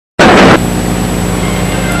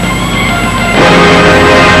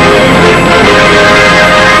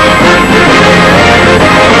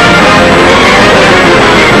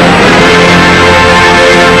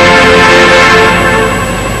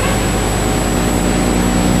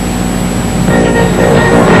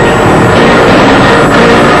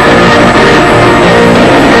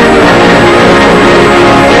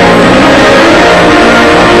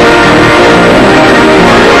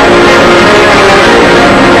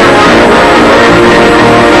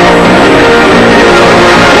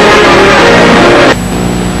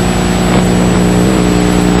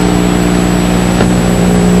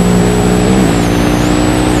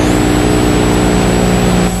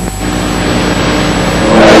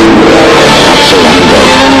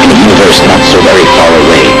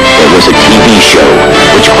was a TV show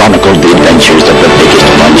which chronicled the adventures of the biggest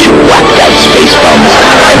bunch of whacked-out space bums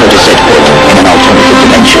ever to set foot in an alternative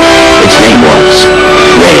dimension. Its name was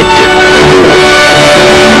Red.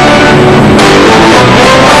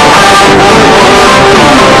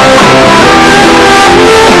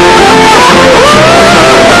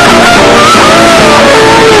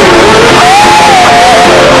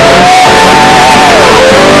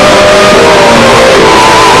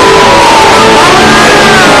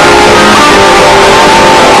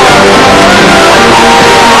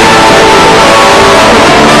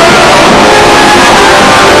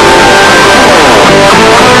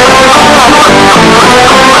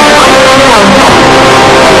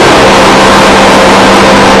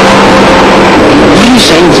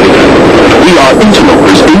 We are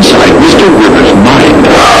interlopers inside Mr. Rivers' mind.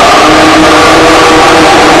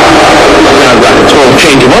 A tall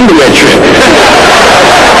change of underwear trip.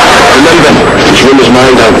 Remember, it's Rivers'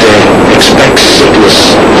 mind out there. Expect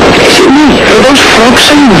sickness. Is it me? Are those frogs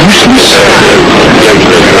so useless? Hey,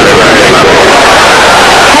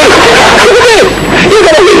 look at it! You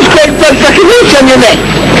got a huge great blood fucking leech on your neck.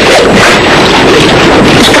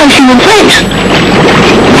 This guy's human face.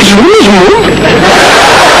 Is Rivers' move?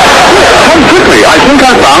 Come quickly, I think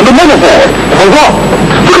I found a metaphor. For what?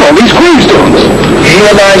 Look at all these gravestones.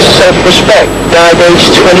 Humanized self-respect, died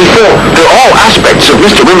age 24. They're all aspects of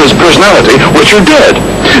Mr. Rimmer's personality which are dead.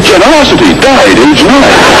 Generosity, died age 9.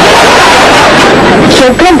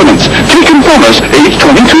 Self-confidence, taken from us, age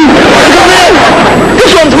 22. Come in!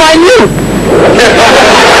 This one's my new.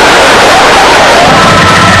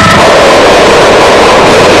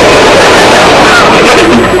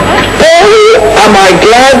 Am I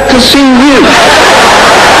glad to see you?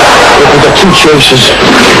 We've got two choices.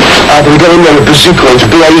 Either we go in there with bazookas,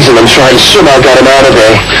 blazing and try and somehow get him out of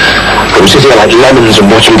there, or we sit here like lemons and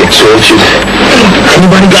watch him get tortured.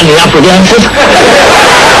 Anybody got any apple dances?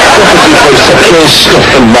 Clear stuff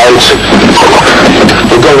and mouth.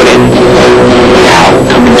 We're going in. Now,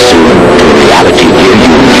 coming soon, reality near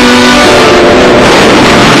you.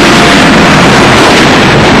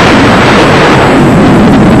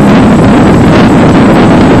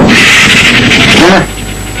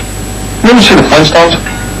 You ever see the Flintstones?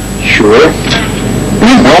 Sure.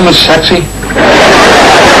 Isn't Wilma sexy?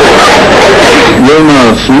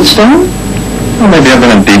 Wilma Flintstone? Well, maybe I've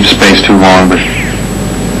been in deep space too long, but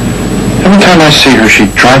every time I see her, she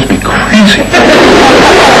drives me crazy.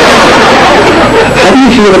 How do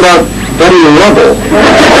you feel about Betty Rubble?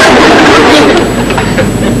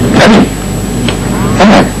 Betty?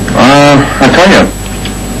 Oh, I tell you,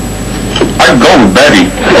 I'd go with Betty.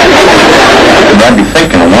 I'd be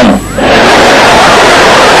thinking of Wilma.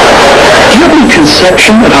 Do you have any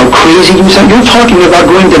conception of how crazy you sound? You're talking about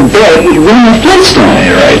going to bed with Wilma Flintstone. Yeah,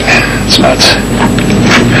 you're right. It's nuts.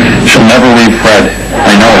 She'll never leave Fred.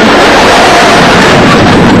 I know it.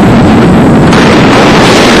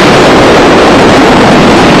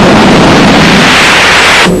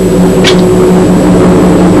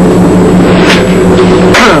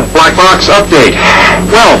 Black Box update.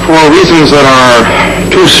 Well, for reasons that are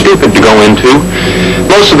too stupid to go into,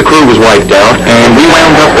 most of the crew was wiped out, and we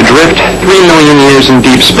wound up adrift 3 million years in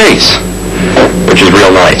deep space, which is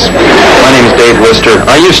real nice. My name is Dave Lister.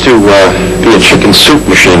 I used to be a chicken soup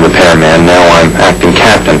machine repairman. Now I'm acting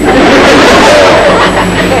captain.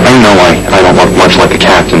 I know I don't look much like a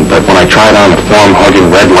captain, but when I tried on a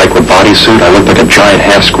form-hugging red lycra bodysuit, I looked like a giant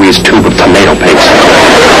half-squeezed tube of tomato paste.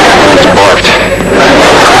 I just barfed.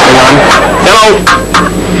 Hang on. Hello!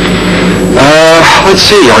 Let's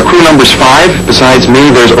see. Our crew number's 5. Besides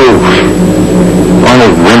me, there's,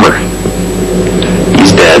 Arnold Rimmer.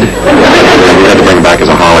 He's dead. We had to bring him back as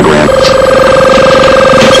a hologram.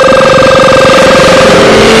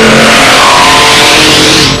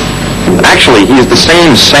 Actually, he's the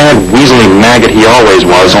same sad, weaselly maggot he always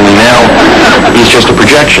was, only now he's just a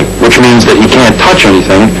projection, which means that he can't touch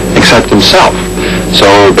anything except himself.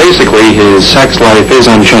 So basically, his sex life is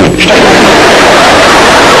unchanged.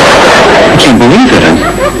 I can't believe it.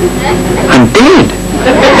 I'm dead.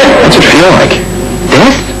 What's it feel like?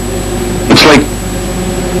 Death? It's like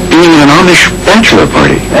being at an Amish bachelor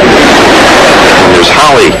party. And there's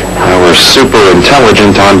Holly, our super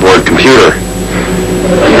intelligent onboard computer.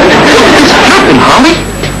 What's happened, Holly?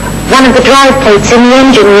 One of the drive plates in the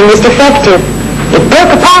engine room is defective. It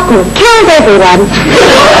broke apart and killed everyone.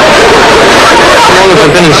 How long have I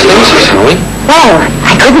been in stasis, Holly? Well,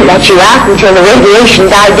 I couldn't let you out until the radiation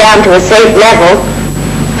died down to a safe level.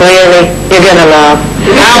 Really? You're gonna laugh.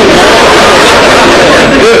 How long?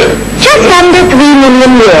 Just under 3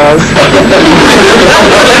 million years.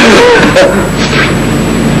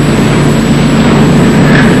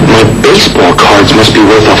 My cards must be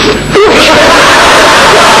worth a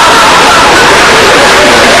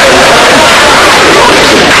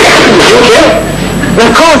Of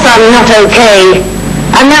course I'm not okay.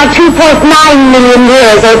 I'm now 2.9 million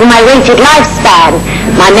years over my rated lifespan.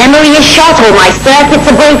 My memory is shot, all my circuits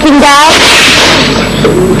are breaking down.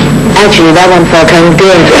 Actually, that one felt kind of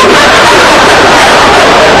good.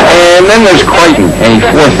 And then there's Crichton, a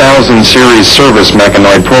 4000 series service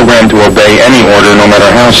mechanoid programmed to obey any order, no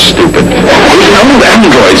matter how stupid. With an old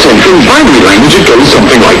Android sent from binary language, it goes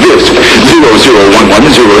something like this: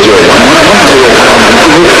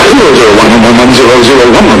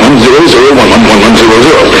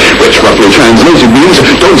 0011001100110011001100, which roughly translated means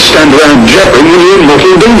don't stand around jabbering when you're in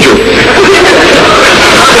mortal danger.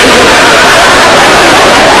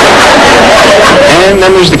 And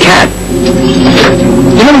then there's the cat.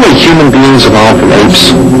 You know the way human beings evolved from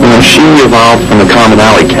apes? You know, she evolved from the common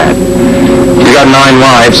alley cat. She got 9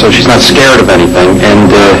 lives, so she's not scared of anything,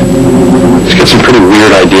 and she's got some pretty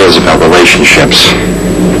weird ideas about relationships.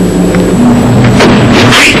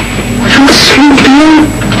 I'm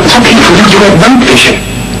sleeping. It's okay for you to go night fishing.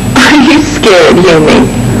 Are you scared, Yumi?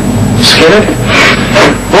 Scared?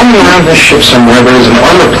 Roaming around this ship somewhere, there is an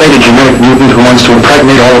armor-plated genetic mutant who wants to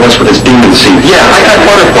impregnate all of us with his demon seed. Yeah, I got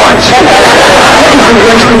butterflies. That is the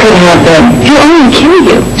worst that could happen. He'll only kill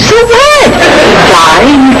you. So what?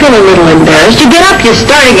 Die, you feel a little embarrassed. You get up, you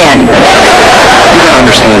start again. You gotta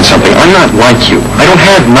understand something. I'm not like you. I don't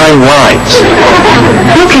have 9 lives.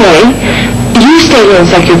 Okay. You stay here and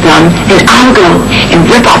suck your thumb, and I'll go and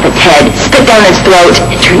rip off its head, spit down its throat,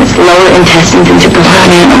 and turn its lower intestines into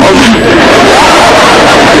grown animals.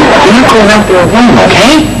 You're not going out there alone,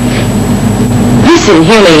 okay? Listen,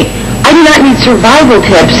 Huey, I do not need survival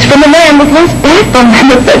tips from a man with less backbone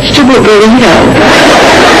than a vegetable burrito.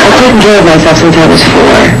 I've taken care of myself since I was 4.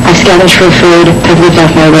 I've scavenged for food, I've lived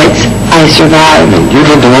off my wits. I survived.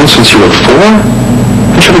 You've lived alone since you were 4?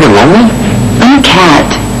 Don't you ever get lonely? I'm a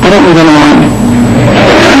cat. I don't live alone.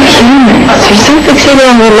 Humans, you're so fixated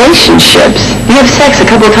on relationships. You have sex a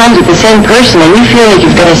couple times with the same person and you feel like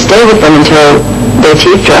you've got to stay with them until their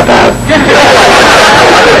teeth drop out.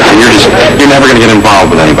 And you're never going to get involved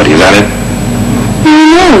with anybody, is that it? Who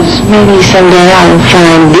knows? Maybe someday I'll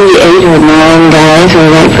find the 8 or 9 guys who are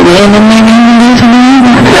right for me and then maybe even do something.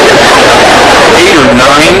 8 or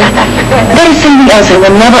 9? That is something else I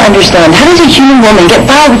will never understand. How does a human woman get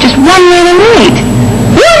by with just one man a night?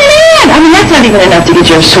 One man! I mean, that's not even enough to get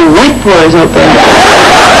your sweat pores open.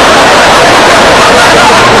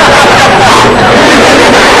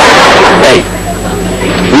 Hey,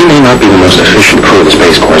 we may not be the most efficient crew the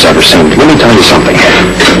Space Corps has ever seen. Let me tell you something.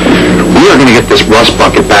 We are going to get this rust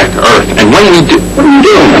bucket back to Earth. And what are you doing? I'm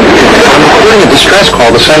recording a distress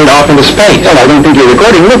call to send it off into space. Well, I don't think you're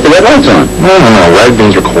recording. Look, the red light's on. No. Red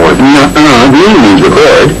means record. Green means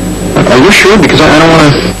record. Are you sure? Because I don't want to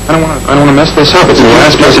mess this up. It's the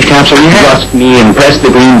last message capsule you have. Trust me and press the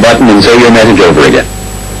green button and say your message over again.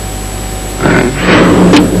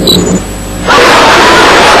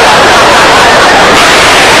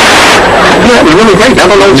 Yeah, it was really great. Now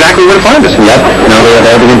they'll know exactly where to find us. Yep. Now they have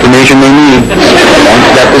all the information they need. Along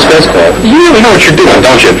with that distress call. You really know what you're doing,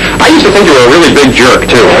 don't you? I used to think you were a really big jerk,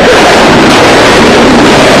 too.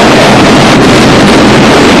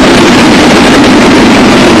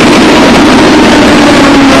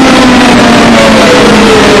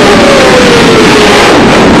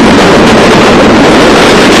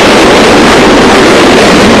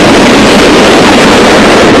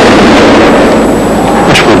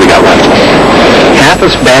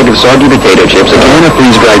 This bag of soggy potato chips, a can of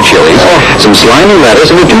freeze-dried chilies, some slimy lettuce,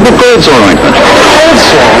 and a tube of cold sore ointment. Cold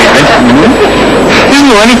sore ointment? Isn't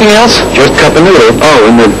there anything else? Just cup of noodle. Oh,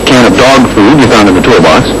 and the can of dog food you found in the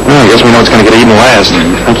toolbox. Well, I guess we know it's going to get eaten last.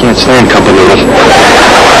 I can't stand cup of noodles.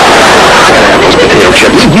 I gotta have those potato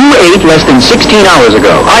chips. You ate less than 16 hours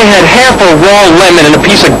ago. I had half a raw lemon and a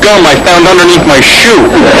piece of gum I found underneath my shoe.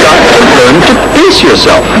 Learn to pace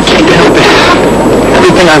yourself. I can't help it.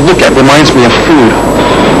 Everything I look at reminds me of food.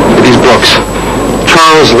 These books.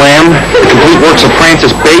 Charles Lamb, The Complete Works of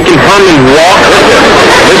Francis Bacon, Herman Walker.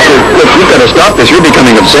 Look, you've got to stop this. You're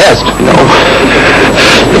becoming obsessed. No.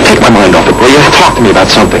 Take my mind off it, will you? Talk to me about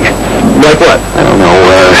something. Like what? I don't know.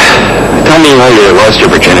 Tell me how you lost your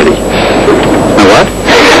virginity. My what?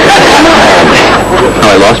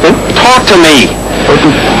 How I lost it? Talk to me.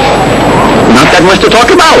 Not that much to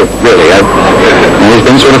talk about, really. I've always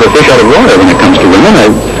been sort of a fish out of water when it comes to women.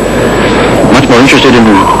 I'm much more interested in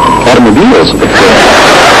automobiles. But the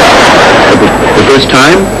first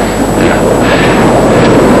time,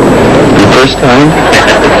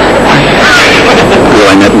 girl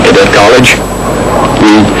I met in cadet college,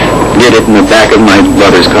 We did it in the back of my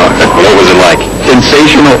brother's car. What was it like?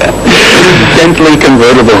 Sensational. Gently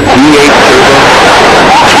convertible V8 turbo.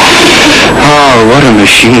 Oh, what a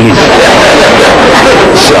machine.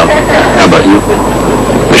 So, how about you?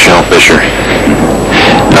 Michelle Fisher.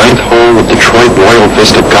 9th hole of Detroit Royal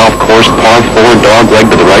Vista Golf Course, par 4, dog leg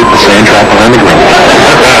to the right, the sand trap behind the green.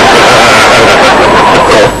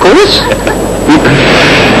 Golf course?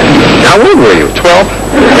 How old were you? 12?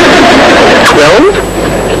 12?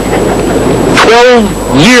 12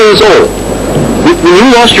 years old. When you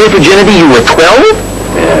lost your virginity, you were 12?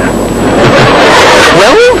 Yeah.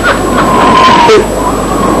 12?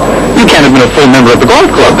 You can't have been a full member of the golf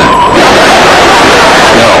club then.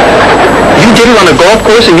 No. You did it on a golf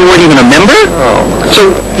course and you weren't even a member? Oh. So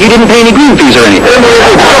you didn't pay any green fees or anything? It was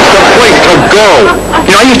just a place to go.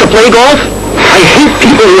 You know, I used to play golf. I hate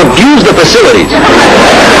people who abuse the facilities.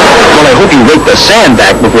 Well, I hope you raked the sand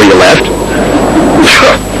back before you left.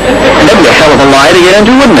 That'd be a hell of a lie to get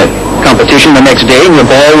into, wouldn't it? Competition the next day and your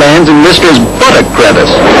ball lands in Lister's buttock crevice.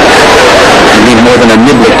 You need more than a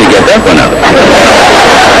niblet to get that one out.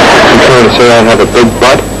 You trying to say I have a big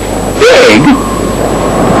butt? Big?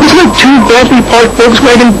 It's like 2 badly parked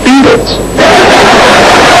Volkswagen Beetles.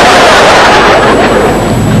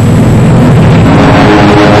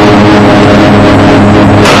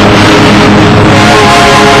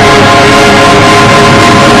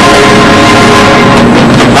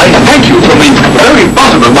 Thank you from the very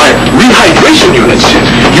bottom of my rehydration units.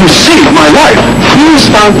 You saved my life. You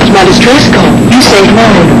responded to my distress call. You saved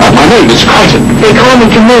mine. My name is Crichton. They call me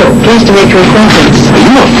Camille. Pleased to make your acquaintance. Are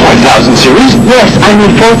you a 4000 series? Yes, I'm a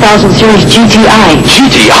 4000 series GTI.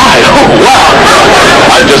 GTI? Oh, wow.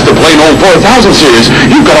 I'm just a plain old 4000 series.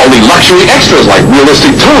 You've got all the luxury extras like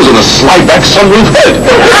realistic toes and a slide-back sunroof head.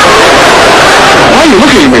 Why are you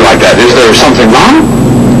looking at me like that? Is there something wrong?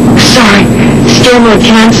 Sorry, Stammer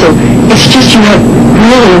cancel. It's just you have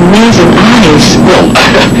really amazing eyes. Well,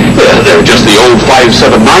 they're just the old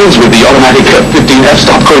 579s with the automatic 15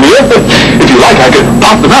 f-stop cornea. If you like, I could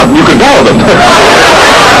pop them out and you could borrow them.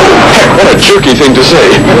 Heck, what a jerky thing to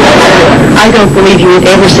say. I don't believe you would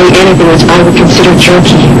ever say anything which I would consider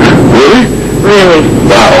jerky. Really? Really.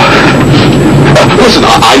 Wow. Listen,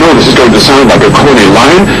 I know this is going to sound like a corny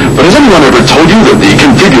line, but has anyone ever told you that the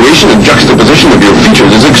configuration and juxtaposition of your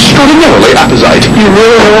features is extraordinarily apposite? You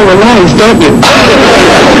really know the lines, don't you?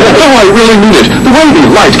 No, I really mean it. The way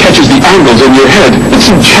the light catches the angles in your head, it's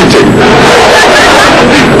enchanting.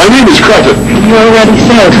 My name is Crichton. You already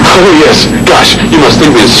said. Oh, yes. Gosh, you must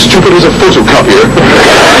think me as stupid as a photocopier.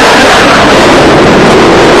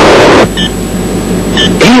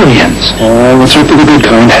 Aliens. Oh, let's hope they're the good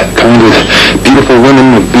kind. Kind with beautiful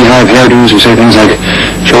women with beehive hairdos who say things like,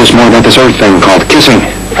 show us more about this earth thing called kissing.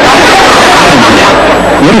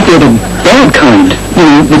 What if they're the bad kind? You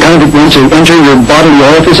know, the kind that wants to enter your bodily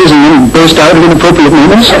orifices and then burst out at inappropriate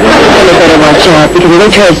moments? You better watch out, because if they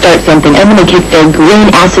try to start something, I'm going to kick their green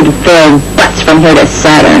acid-filled butts from here to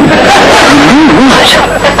Saturn. You know what?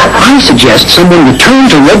 I suggest someone return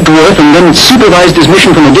to Red Dwarf and then supervise this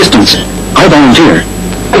mission from a distance. I volunteer.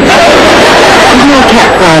 You know, Cat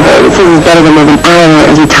Bravo, it says it's better to live an hour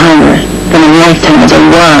as a timer than a lifetime as a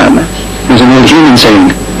worm. There's an old human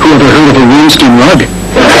saying, who ever heard of a worm-skin rug?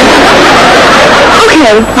 Okay,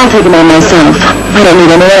 I'll take them on myself. I don't need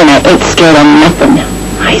anyone and I ain't scared of nothing.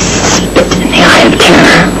 I spit in the eye of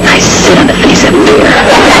terror. I sit on the face of fear.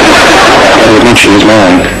 I admit she is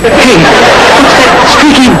mine. Hey, what's that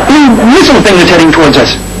streaky blue missile thing that's heading towards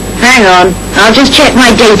us? Hang on, I'll just check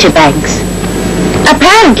my data banks.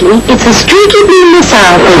 Apparently, it's a streaky blue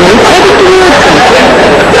missile thing headed towards us.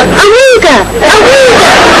 Awooga!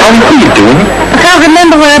 Awooga! What are you doing? I can't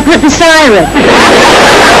remember where I put the siren.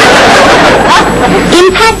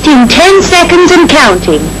 Impact in 10 seconds and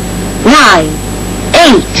counting. 9,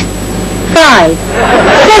 8, 5,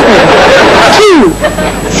 7, 2,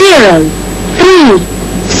 0, 3,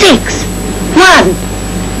 6, 1.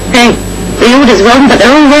 Hey, the order's wrong, but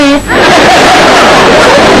they're all there.